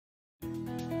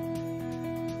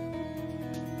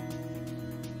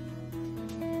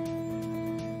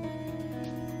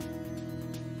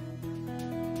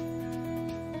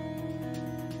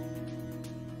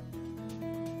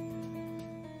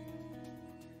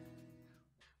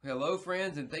Hello,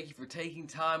 friends, and thank you for taking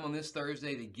time on this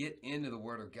Thursday to get into the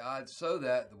Word of God so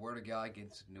that the Word of God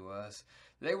gets into us.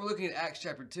 Today we're looking at Acts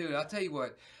chapter 2, and I'll tell you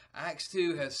what, Acts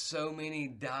 2 has so many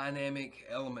dynamic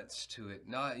elements to it.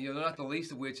 Not the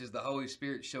least of which is the Holy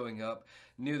Spirit showing up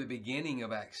near the beginning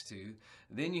of Acts 2.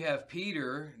 Then you have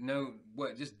Peter,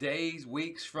 just days,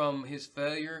 weeks from his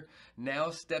failure, now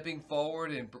stepping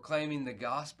forward and proclaiming the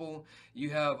gospel. You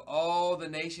have all the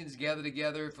nations gathered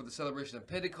together for the celebration of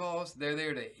Pentecost. They're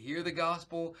there to hear the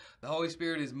gospel. The Holy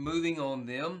Spirit is moving on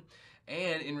them.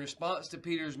 And in response to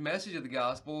Peter's message of the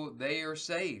gospel, they are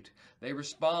saved. They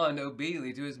respond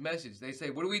obediently to his message. They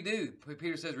say, what do we do?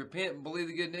 Peter says, repent and believe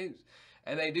the good news.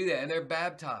 And they do that, and they're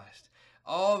baptized.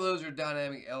 All those are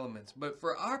dynamic elements. But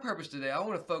for our purpose today, I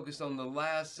want to focus on the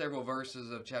last several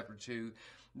verses of chapter 2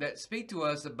 that speak to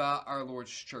us about our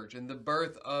Lord's church and the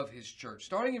birth of his church.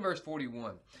 Starting in verse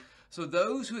 41. So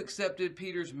those who accepted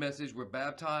Peter's message were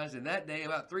baptized, and that day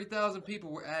about 3,000 people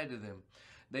were added to them.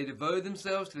 They devoted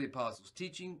themselves to the apostles'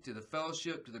 teaching, to the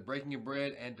fellowship, to the breaking of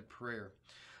bread, and to prayer.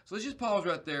 So let's just pause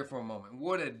right there for a moment.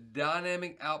 What a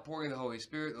dynamic outpouring of the Holy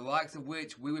Spirit, the likes of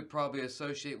which we would probably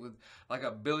associate with like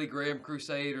a Billy Graham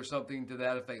crusade or something to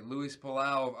that effect, Louis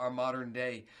Palau of our modern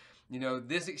day.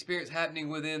 This experience happening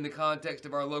within the context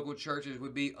of our local churches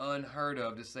would be unheard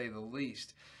of, to say the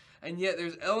least. And yet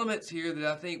there's elements here that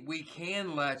I think we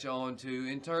can latch on to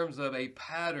in terms of a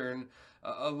pattern,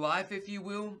 a life, if you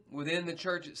will, within the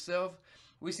church itself.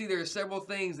 We see there are several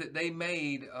things that they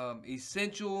made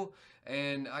essential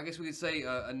and I guess we could say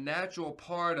a natural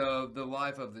part of the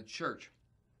life of the church.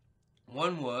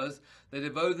 One was they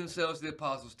devoted themselves to the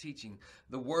apostles' teaching.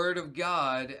 The word of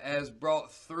God, as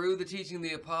brought through the teaching of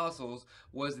the apostles,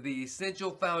 was the essential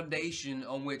foundation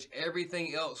on which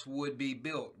everything else would be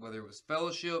built, whether it was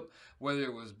fellowship, whether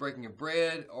it was breaking of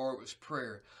bread, or it was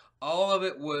prayer. All of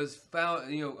it was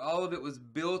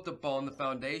built upon the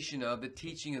foundation of the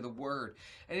teaching of the word.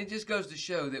 And it just goes to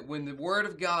show that when the word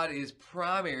of God is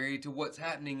primary to what's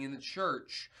happening in the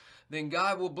church, then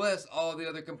God will bless all the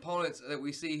other components that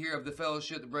we see here of the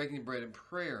fellowship, the breaking of bread, and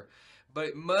prayer. But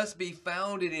it must be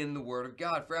founded in the Word of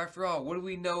God. For after all, what do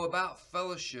we know about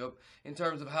fellowship in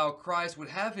terms of how Christ would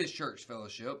have his church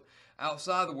fellowship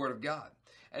outside the Word of God?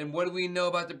 And what do we know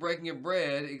about the breaking of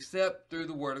bread except through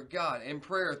the Word of God, and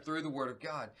prayer through the Word of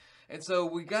God? And so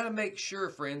we got to make sure,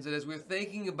 friends, that as we're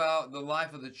thinking about the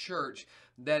life of the church,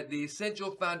 that the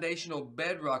essential foundational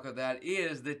bedrock of that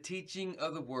is the teaching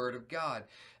of the Word of God.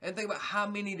 And think about how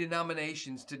many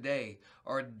denominations today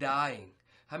are dying.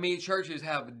 How many churches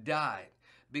have died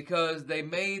because they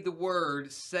made the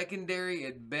Word secondary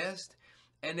at best,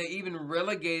 and they even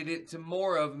relegated it to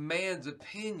more of man's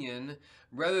opinion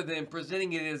rather than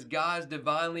presenting it as God's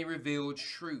divinely revealed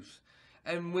truth.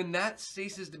 And when that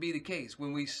ceases to be the case,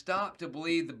 when we stop to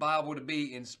believe the Bible to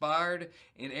be inspired,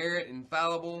 inerrant,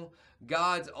 infallible,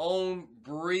 God's own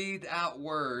breathed out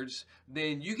words,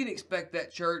 then you can expect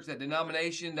that church, that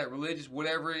denomination, that religious,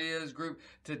 whatever it is, group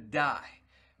to die.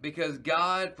 Because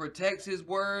God protects his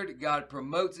word, God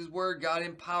promotes his word, God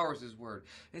empowers his word.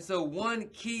 And so one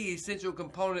key essential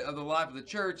component of the life of the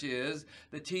church is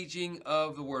the teaching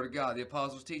of the word of God, the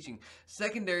apostles' teaching.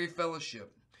 Secondary,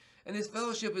 fellowship. And this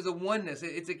fellowship is a oneness.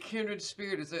 It's a kindred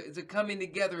spirit. It's a coming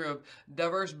together of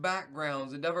diverse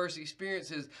backgrounds and diverse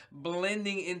experiences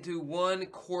blending into one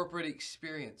corporate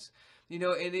experience. And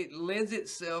it lends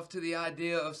itself to the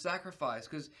idea of sacrifice.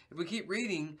 Because if we keep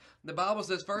reading, the Bible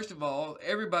says, first of all,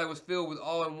 everybody was filled with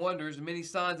awe and wonders. Many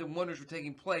signs and wonders were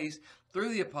taking place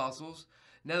through the apostles.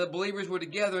 Now the believers were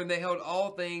together and they held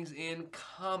all things in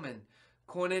common.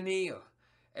 Koinonia.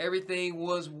 Everything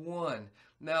was one.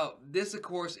 Now, this, of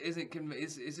course,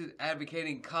 isn't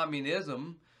advocating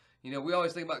communism. We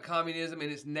always think about communism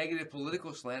and its negative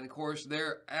political slant. Of course,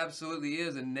 there absolutely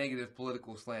is a negative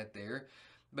political slant there.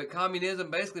 But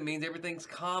communism basically means everything's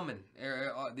common.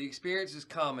 The experience is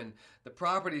common. The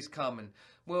property is common.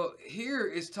 Well, here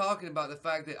is talking about the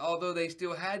fact that although they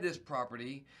still had this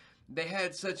property, they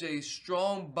had such a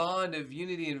strong bond of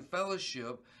unity and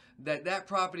fellowship that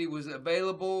property was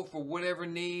available for whatever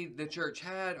need the church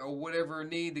had or whatever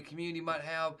need the community might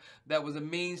have that was a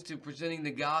means to presenting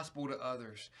the gospel to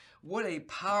others. What a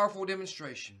powerful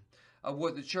demonstration of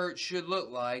what the church should look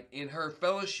like in her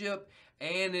fellowship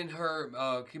and in her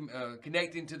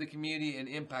connecting to the community and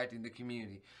impacting the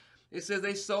community. It says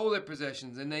they sold their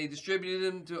possessions and they distributed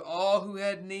them to all who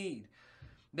had need.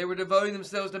 They were devoting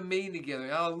themselves to meeting together.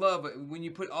 And I love it when you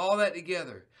put all that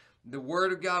together. The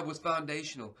Word of God was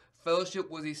foundational. Fellowship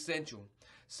was essential.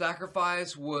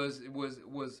 Sacrifice was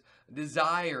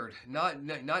desired,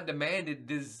 not demanded,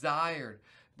 desired.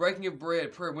 breaking of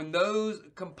bread, prayer, when those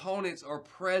components are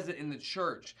present in the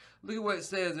church, look at what it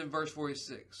says in verse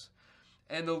 46.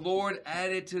 And the Lord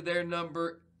added to their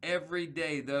number every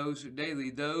day those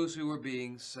who were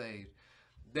being saved.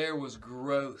 There was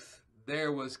growth.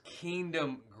 There was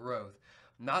kingdom growth.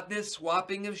 Not this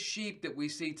swapping of sheep that we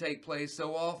see take place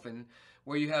so often,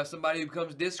 where you have somebody who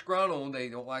becomes disgruntled. They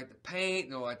don't like the paint,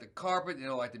 they don't like the carpet, they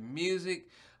don't like the music.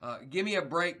 Give me a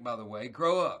break, by the way.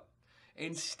 Grow up.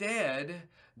 Instead,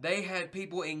 they had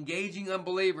people engaging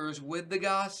unbelievers with the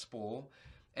gospel,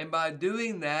 and by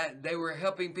doing that, they were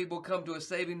helping people come to a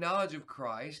saving knowledge of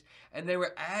Christ, and they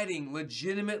were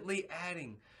legitimately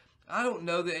adding. I don't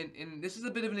know that, and this is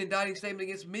a bit of an indicting statement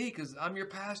against me because I'm your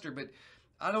pastor, but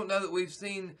I don't know that we've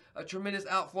seen a tremendous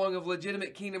outflowing of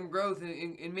legitimate kingdom growth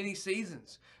in many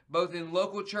seasons, both in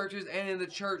local churches and in the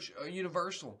church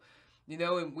universal. You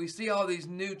know, and we see all these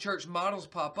new church models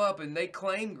pop up, and they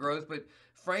claim growth, but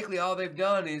frankly, all they've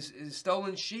done is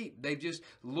stolen sheep. They've just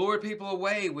lured people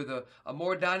away with a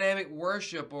more dynamic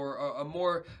worship, or a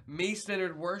more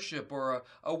me-centered worship, or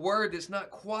a word that's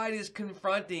not quite as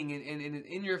confronting and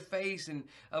in your face, and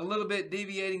a little bit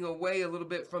deviating away a little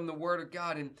bit from the Word of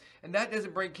God. And that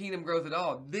doesn't bring kingdom growth at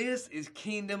all. This is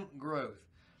kingdom growth.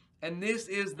 And this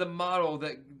is the model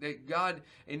that God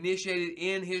initiated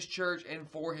in His church and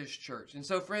for His church. And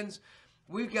so, friends,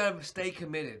 we've got to stay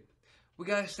committed. We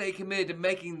got to stay committed to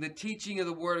making the teaching of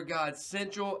the Word of God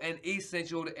central and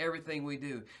essential to everything we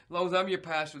do. As long as I'm your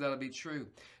pastor, that'll be true.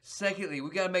 Secondly,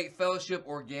 we've got to make fellowship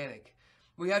organic.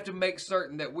 We have to make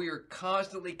certain that we are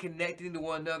constantly connecting to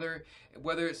one another,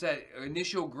 whether it's that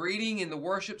initial greeting in the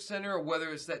worship center, or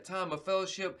whether it's that time of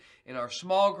fellowship in our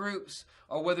small groups,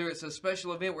 or whether it's a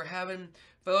special event we're having.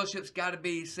 Fellowship's got to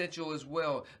be essential as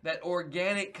well. That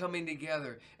organic coming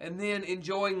together, and then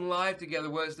enjoying life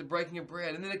together, whether it's the breaking of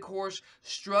bread, and then, of course,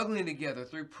 struggling together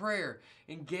through prayer,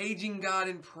 engaging God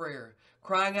in prayer,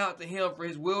 crying out to Him for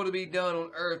His will to be done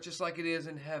on earth just like it is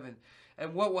in heaven.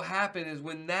 And what will happen is,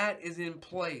 when that is in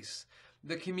place,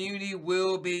 the community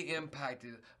will be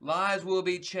impacted, lives will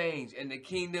be changed, and the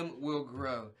kingdom will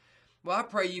grow. Well, I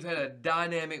pray you've had a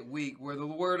dynamic week where the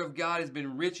Word of God has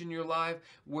been rich in your life,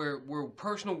 where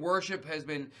personal worship has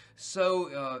been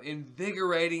so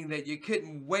invigorating that you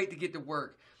couldn't wait to get to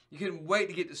work. You couldn't wait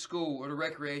to get to school or to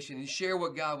recreation and share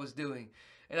what God was doing.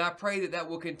 And I pray that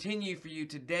will continue for you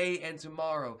today and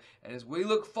tomorrow. And as we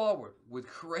look forward with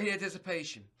great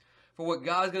anticipation for what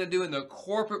God's going to do in the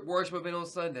corporate worship event on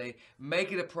Sunday,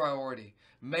 make it a priority.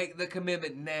 Make the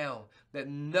commitment now that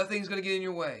nothing's going to get in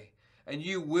your way. And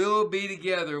you will be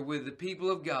together with the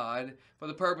people of God for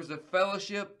the purpose of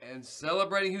fellowship and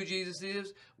celebrating who Jesus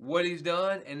is, what He's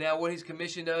done, and now what He's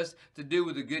commissioned us to do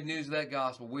with the good news of that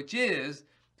gospel, which is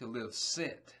to live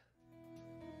sent.